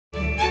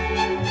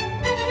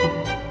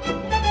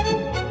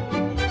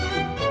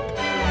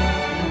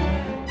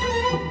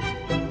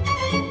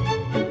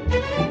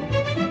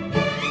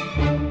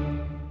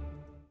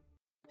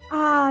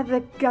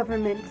The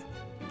government.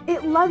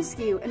 It loves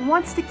you and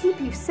wants to keep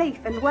you safe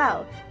and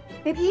well.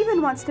 It even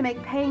wants to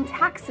make paying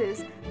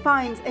taxes,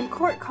 fines, and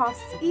court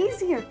costs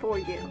easier for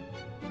you.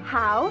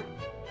 How?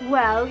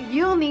 Well,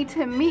 you'll need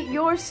to meet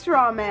your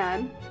straw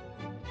man.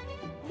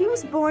 He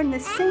was born the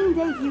same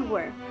day you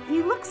were.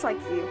 He looks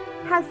like you,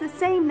 has the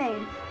same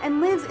name,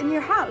 and lives in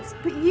your house,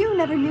 but you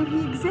never knew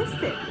he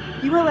existed.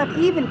 You will have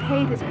even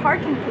paid his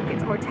parking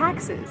tickets or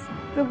taxes.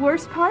 The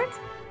worst part?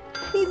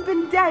 He's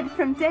been dead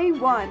from day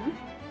one.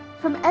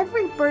 From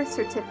every birth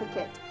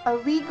certificate, a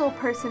legal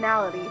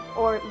personality,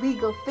 or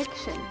legal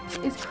fiction,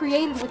 is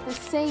created with the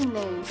same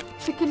name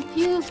to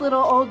confuse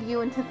little old you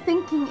into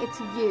thinking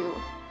it's you.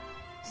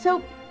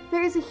 So,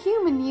 there is a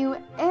human you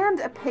and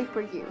a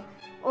paper you,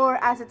 or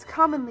as it's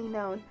commonly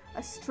known,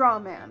 a straw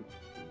man.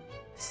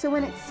 So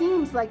when it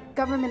seems like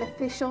government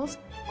officials,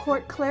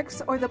 court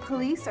clerks, or the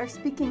police are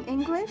speaking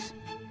English,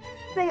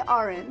 they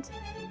aren't.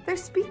 They're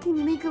speaking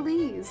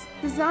legalese,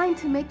 designed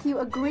to make you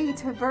agree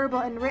to verbal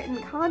and written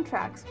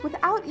contracts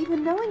without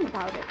even knowing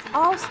about it,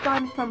 all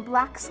spun from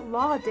Black's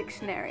Law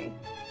Dictionary.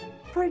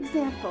 For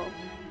example,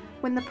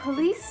 when the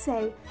police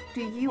say,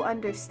 "Do you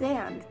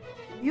understand?"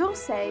 you'll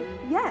say,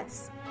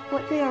 "Yes."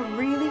 What they are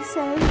really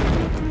saying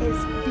is,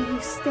 "Do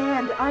you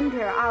stand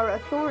under our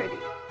authority?"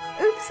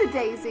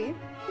 Oops-a-daisy,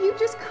 you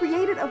just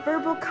created a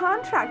verbal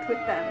contract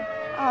with them.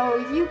 Oh,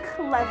 you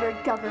clever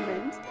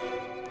government.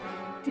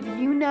 Did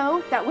you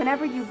know that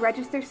whenever you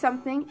register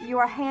something, you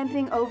are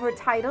handing over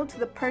title to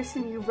the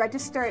person you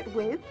register it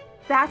with?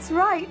 That's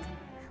right.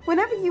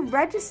 Whenever you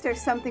register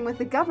something with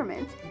the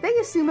government, they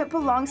assume it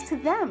belongs to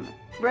them.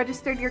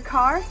 Registered your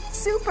car?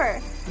 Super!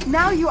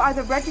 Now you are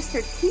the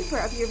registered keeper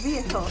of your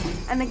vehicle,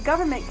 and the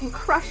government can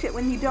crush it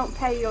when you don't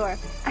pay your,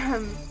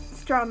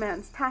 straw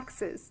man's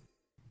taxes.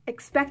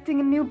 Expecting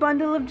a new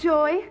bundle of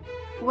joy?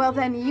 Well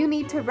then you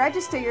need to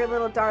register your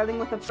little darling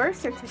with a birth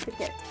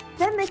certificate.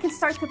 Then they can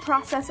start the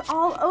process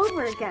all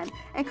over again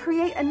and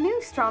create a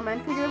new straw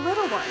man for your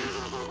little one.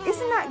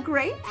 Isn't that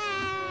great?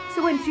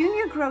 So when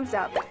Junior grows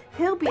up,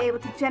 he'll be able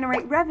to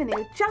generate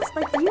revenue just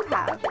like you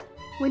have.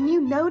 When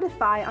you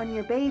notify on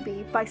your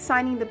baby by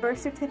signing the birth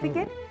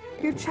certificate,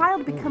 your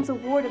child becomes a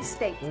ward of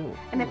state,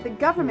 and if the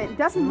government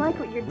doesn't like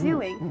what you're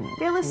doing,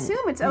 they'll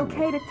assume it's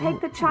okay to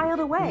take the child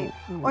away,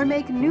 or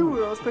make new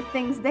rules for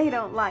things they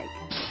don't like.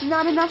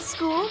 Not enough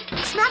school?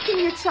 Smacking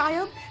your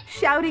child?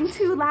 Shouting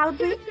too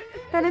loudly?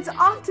 Then it's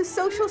off to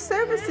social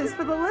services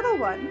for the little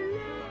one.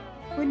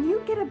 When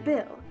you get a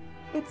bill,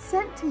 it's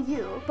sent to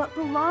you, but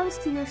belongs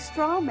to your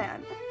straw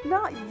man,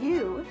 not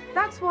you.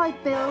 That's why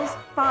bills,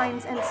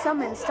 fines, and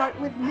summons start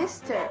with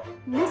Mr.,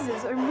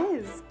 Mrs., or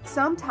Ms.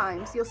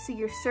 Sometimes you'll see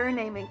your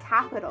surname in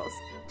capitals,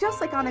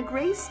 just like on a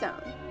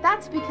gravestone.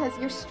 That's because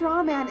your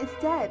straw man is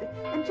dead,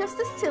 and just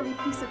a silly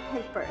piece of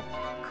paper,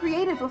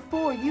 created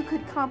before you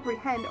could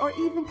comprehend or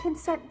even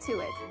consent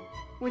to it.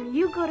 When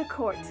you go to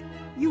court,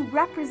 you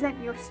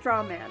represent your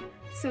straw man,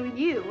 so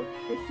you,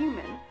 the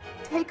human,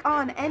 take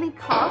on any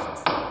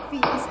costs,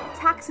 fees,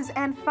 taxes,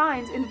 and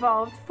fines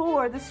involved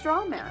for the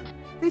straw man.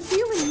 The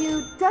human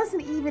you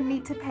doesn't even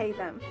need to pay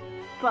them.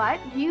 But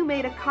you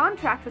made a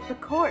contract with the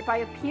court by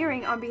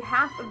appearing on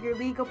behalf of your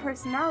legal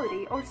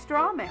personality or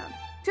straw man,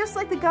 just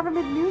like the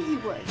government knew you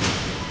would.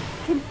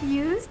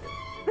 Confused?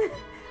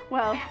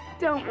 Well,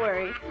 don't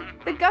worry.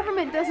 The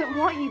government doesn't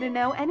want you to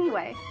know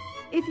anyway.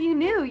 If you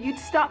knew, you'd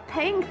stop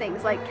paying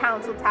things like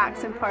council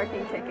tax and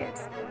parking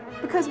tickets.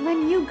 Because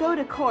when you go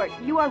to court,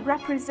 you are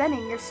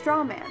representing your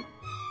straw man.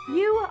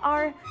 You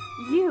are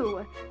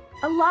you,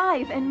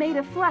 alive and made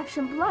of flesh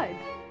and blood.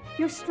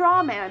 Your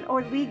straw man,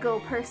 or legal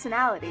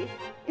personality,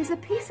 is a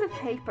piece of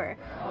paper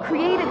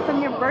created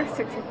from your birth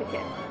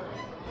certificate.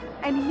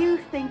 And you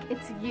think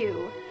it's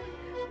you.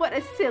 What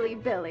a silly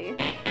Billy.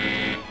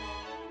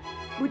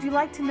 Would you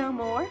like to know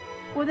more?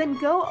 Well then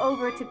go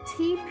over to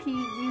tpuc.org.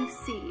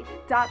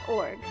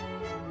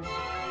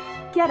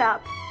 Get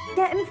up,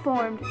 get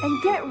informed,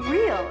 and get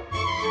real.